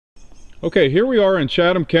Okay, here we are in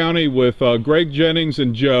Chatham County with Greg Jennings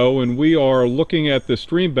and Joe, and we are looking at the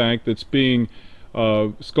stream bank that's being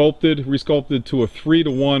resculpted to a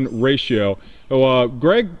 3-to-1 ratio. So,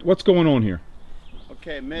 Greg, what's going on here?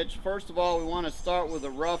 Okay, Mitch, first of all, we want to start with a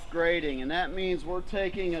rough grading, and that means we're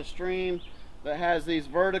taking a stream that has these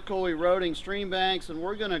vertical eroding stream banks, and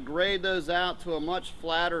we're going to grade those out to a much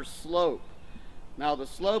flatter slope. Now, the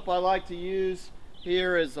slope I like to use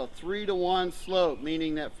here is a 3-to-1 slope,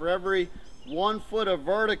 meaning that for every 1 foot of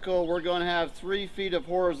vertical, we're going to have 3 feet of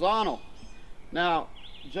horizontal. Now,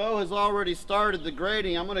 Joe has already started the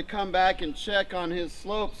grading. I'm going to come back and check on his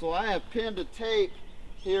slope. So I have pinned a tape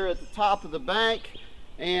here at the top of the bank,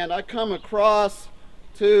 and I come across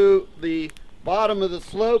to the bottom of the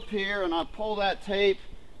slope here, and I pull that tape,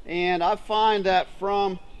 and I find that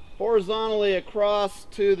from horizontally across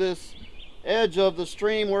to this edge of the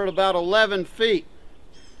stream, we're at about 11 feet.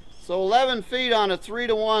 So 11 feet on a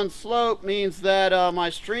 3-to-1 slope means that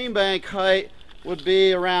my stream bank height would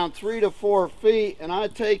be around 3 to 4 feet, and I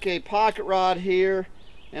take a pocket rod here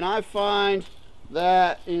and I find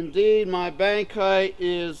that indeed my bank height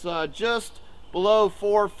is just below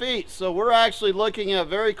 4 feet. So we're actually looking at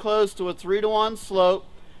very close to a 3-to-1 slope.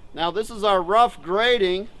 Now this is our rough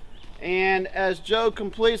grading, and as Joe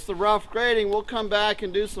completes the rough grading, we'll come back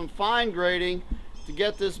and do some fine grading to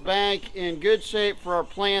get this bank in good shape for our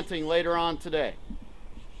planting later on today.